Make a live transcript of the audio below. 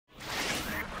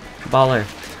Baller.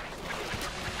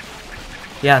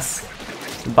 Yes.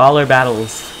 Baller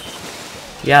battles.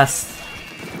 Yes.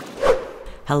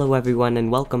 Hello everyone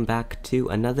and welcome back to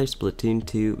another Splatoon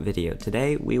 2 video.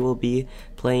 Today we will be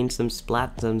playing some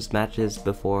Splat Zones matches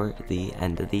before the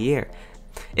end of the year.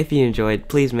 If you enjoyed,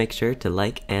 please make sure to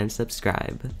like and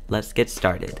subscribe. Let's get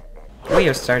started. We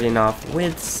are starting off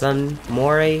with some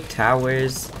Moray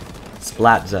Towers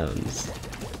Splat Zones.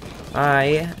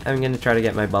 I am going to try to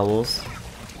get my bubbles.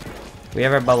 We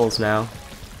have our bubbles now.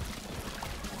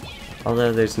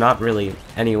 Although there's not really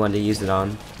anyone to use it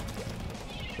on.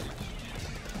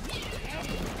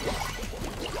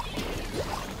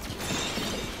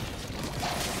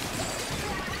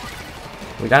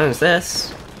 We got an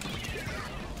assist.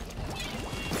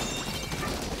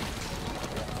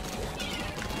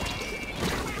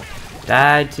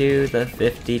 Died to the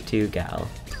 52 gal.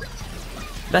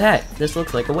 But hey, this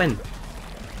looks like a win.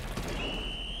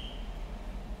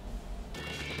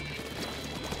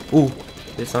 Ooh,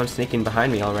 there's someone sneaking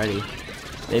behind me already.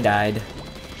 They died.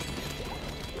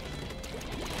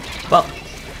 Well,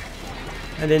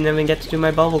 I didn't even get to do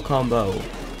my bubble combo.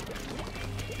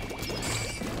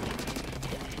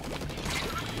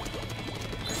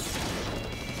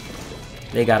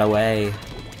 They got away.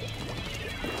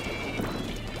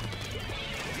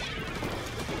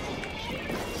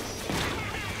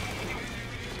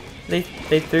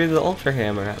 They threw the ultra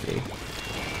hammer at me.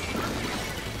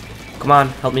 Come on,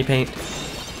 help me paint.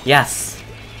 Yes!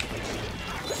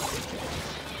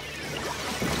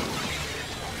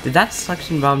 Did that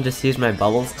suction bomb just use my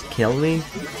bubbles to kill me?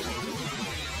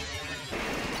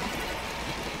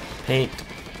 Paint.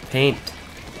 Paint.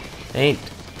 Paint.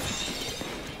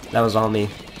 That was all me.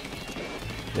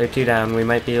 They're 2 down. We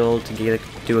might be able to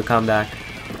do a comeback.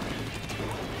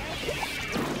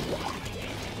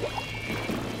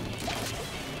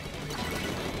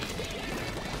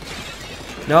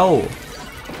 No!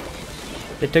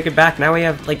 They took it back. Now we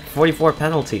have like 44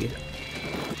 penalty.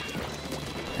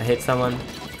 I hit someone.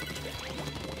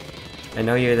 I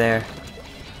know you're there.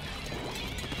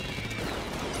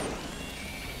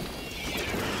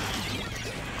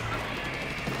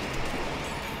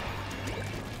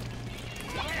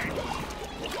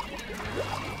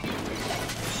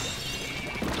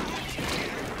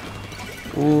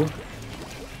 Ooh.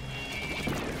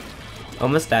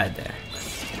 Almost died there.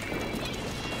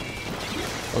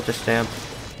 Ultra stamp.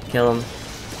 Kill him.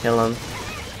 Kill him.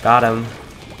 Got him.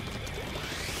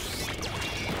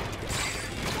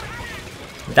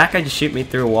 Did that guy just shoot me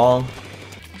through a wall?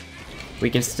 We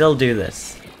can still do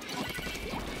this.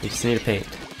 We just need to paint.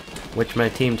 Which my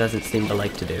team doesn't seem to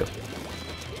like to do.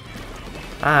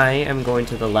 I am going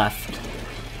to the left.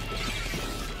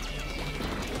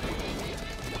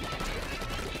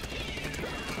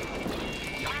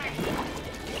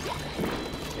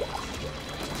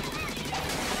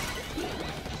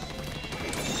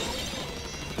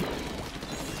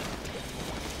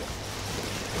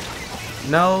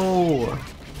 No!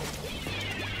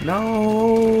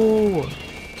 No!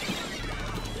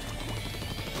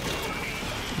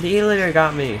 The E-liter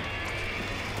got me.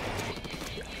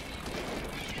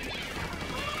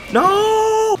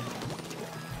 No!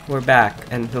 We're back,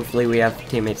 and hopefully we have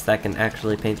teammates that can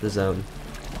actually paint the zone.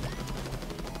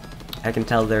 I can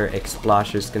tell their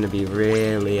explosion is going to be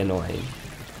really annoying.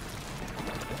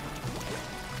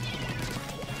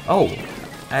 Oh!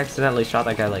 I accidentally shot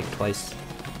that guy like twice.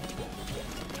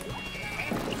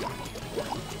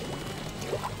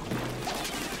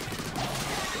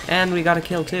 And we got a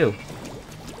kill too.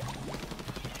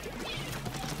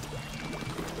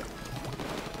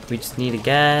 We just need to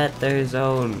get their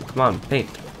zone. Come on, paint.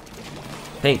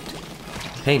 Paint.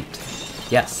 Paint.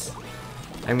 Yes.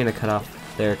 I'm gonna cut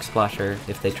off their explosion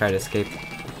if they try to escape.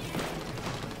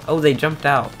 Oh, they jumped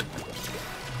out.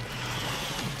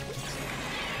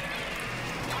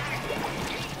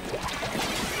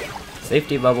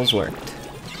 Safety bubbles worked.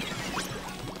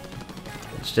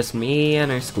 It's just me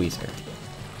and our squeezer.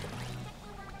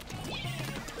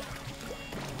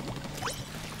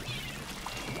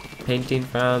 Painting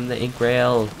from the ink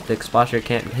rail. The explosion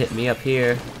can't hit me up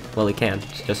here. Well, he can.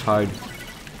 It's just hard.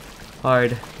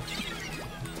 Hard.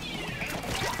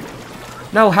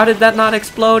 No, how did that not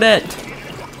explode it?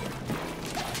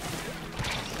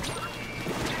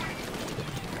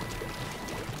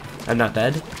 I'm not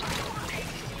dead.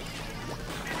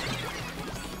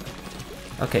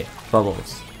 Okay,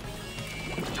 bubbles.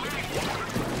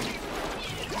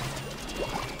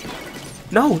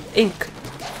 No! Ink!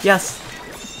 Yes!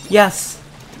 Yes!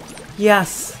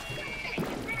 Yes!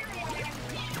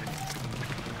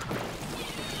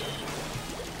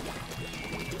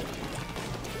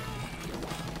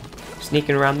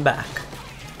 sneaking around the back.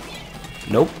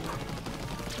 Nope.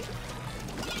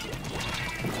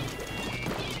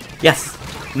 Yes!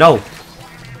 No!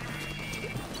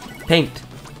 Paint!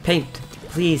 Paint!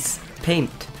 Please!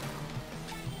 Paint!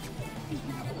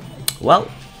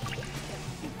 Well.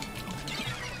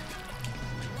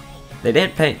 They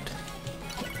did paint.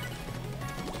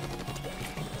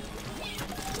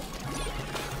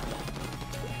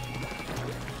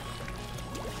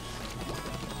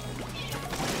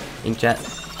 Inkjet.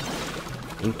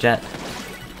 Inkjet.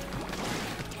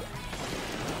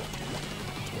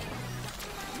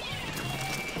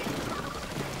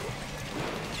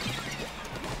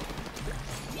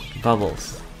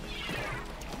 Bubbles.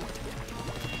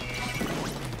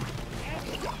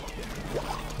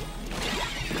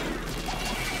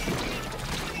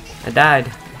 I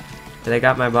died, but I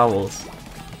got my bubbles.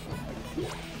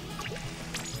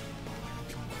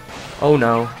 Oh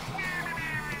no.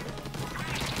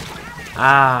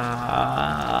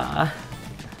 Ah.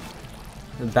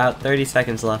 About 30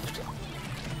 seconds left.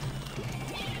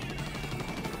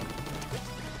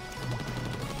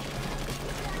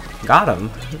 Got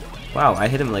him. Wow, I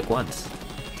hit him like once.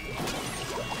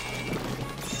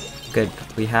 Good,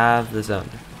 we have the zone.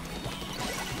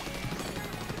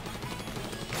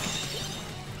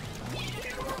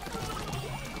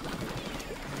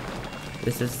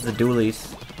 This is the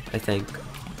dualies, I think.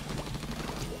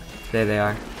 There they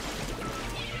are.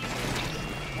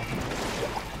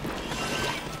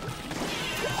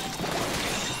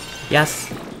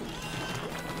 Yes!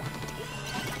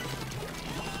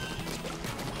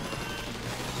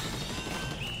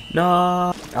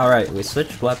 No! Alright, we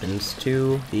switched weapons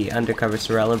to the Undercover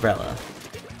Sorella Brella.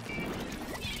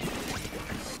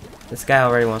 This guy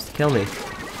already wants to kill me.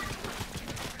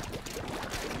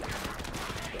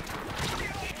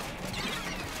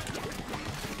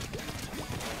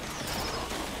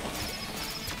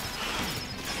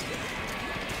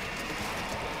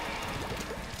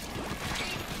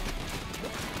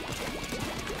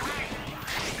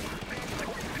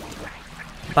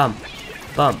 Bump.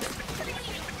 Bump.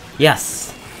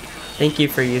 Yes! Thank you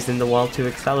for using the wall to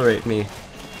accelerate me.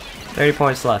 30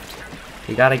 points left.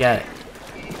 You gotta get it.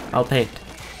 I'll paint.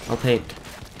 I'll paint.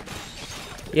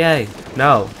 Yay!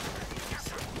 No.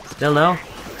 Still no?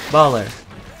 Baller.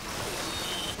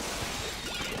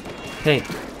 Paint.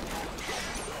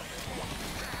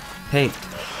 Paint.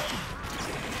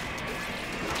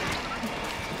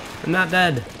 I'm not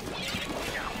dead.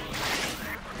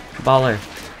 Baller.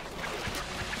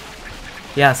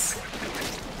 Yes.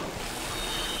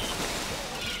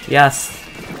 Yes.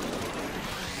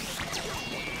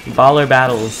 Baller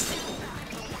battles.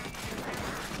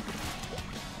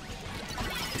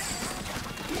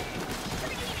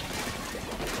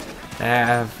 I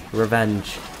have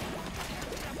revenge.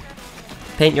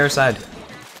 Paint your side.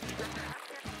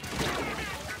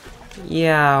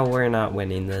 Yeah, we're not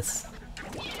winning this.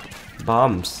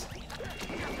 Bombs.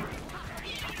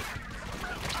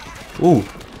 Ooh.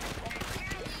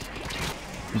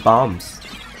 Bombs.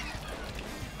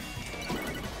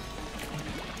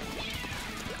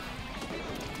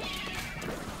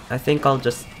 I think I'll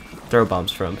just throw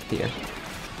bombs from here.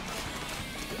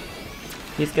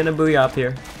 He's gonna booyah up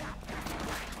here.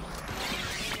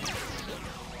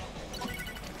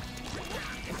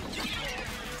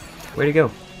 Where'd he go?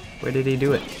 Where did he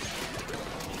do it?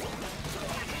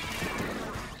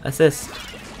 Assist.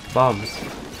 Bombs.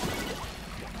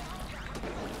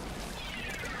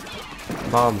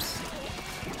 Bombs.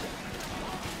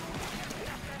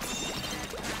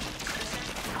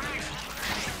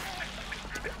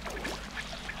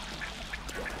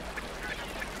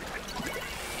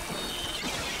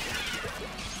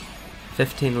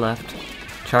 $15 left.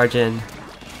 Charge in.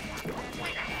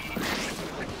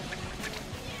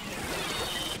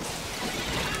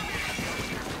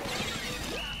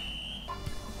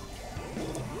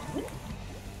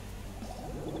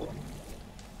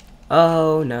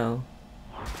 Oh no.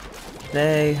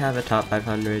 They have a top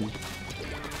 500.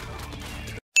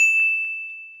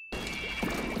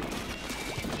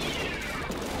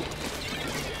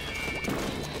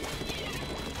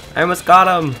 I almost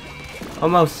got him!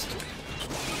 Almost.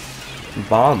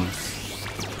 Bombs.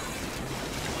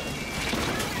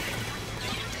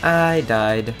 I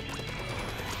died.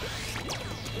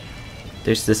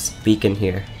 There's this beacon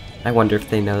here. I wonder if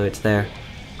they know it's there.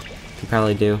 They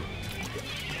probably do.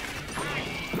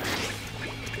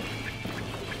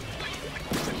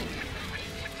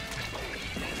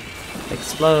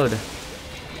 Explode.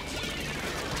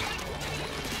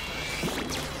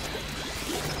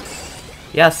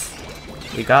 Yes!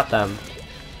 We got them.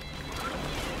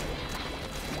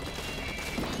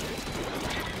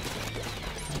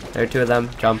 There are two of them.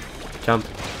 Jump, jump,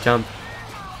 jump.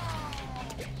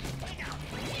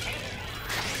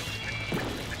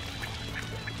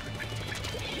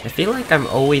 I feel like I'm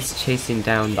always chasing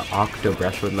down the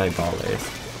Octobrush with my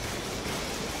ballers.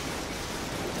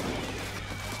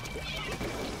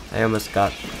 I almost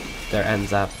got their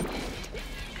ends up.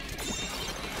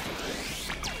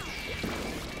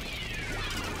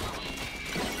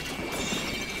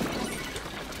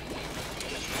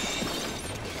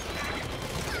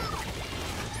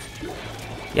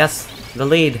 Yes, the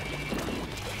lead.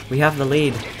 We have the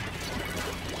lead.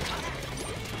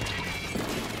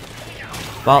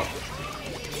 Ball.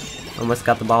 Almost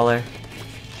got the baller.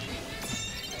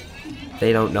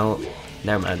 They don't know.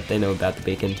 Never mind, they know about the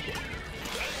beacon.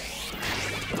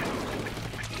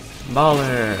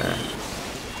 Baller.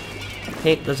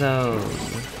 Hate the zone.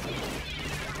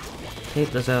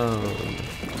 Hate the zone.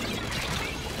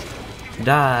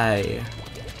 Die.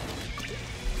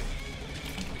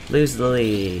 Lose the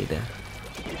lead.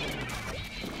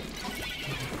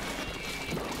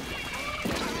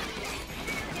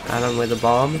 Got him with a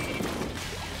bomb.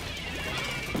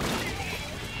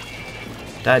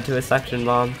 Died to a suction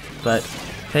bomb, but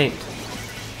paint.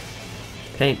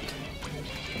 Paint.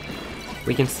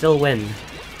 We can still win.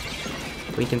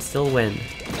 We can still win.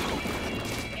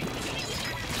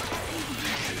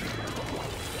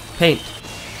 Paint.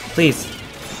 Please.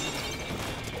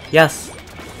 Yes.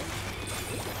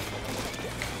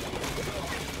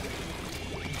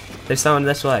 There's someone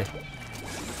this way.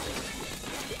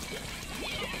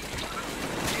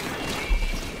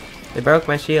 They broke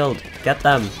my shield. Get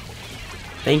them.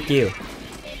 Thank you.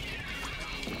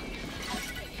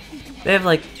 They have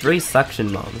like 3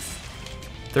 suction bombs.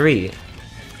 3.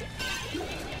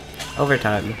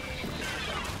 Overtime.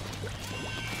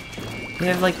 They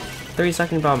have like 3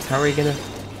 suction bombs. How are we gonna...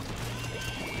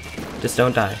 Just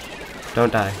don't die.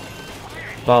 Don't die.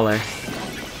 Baller.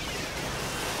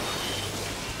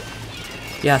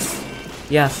 Yes.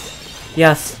 Yes.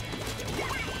 Yes.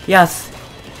 Yes.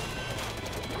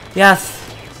 Yes.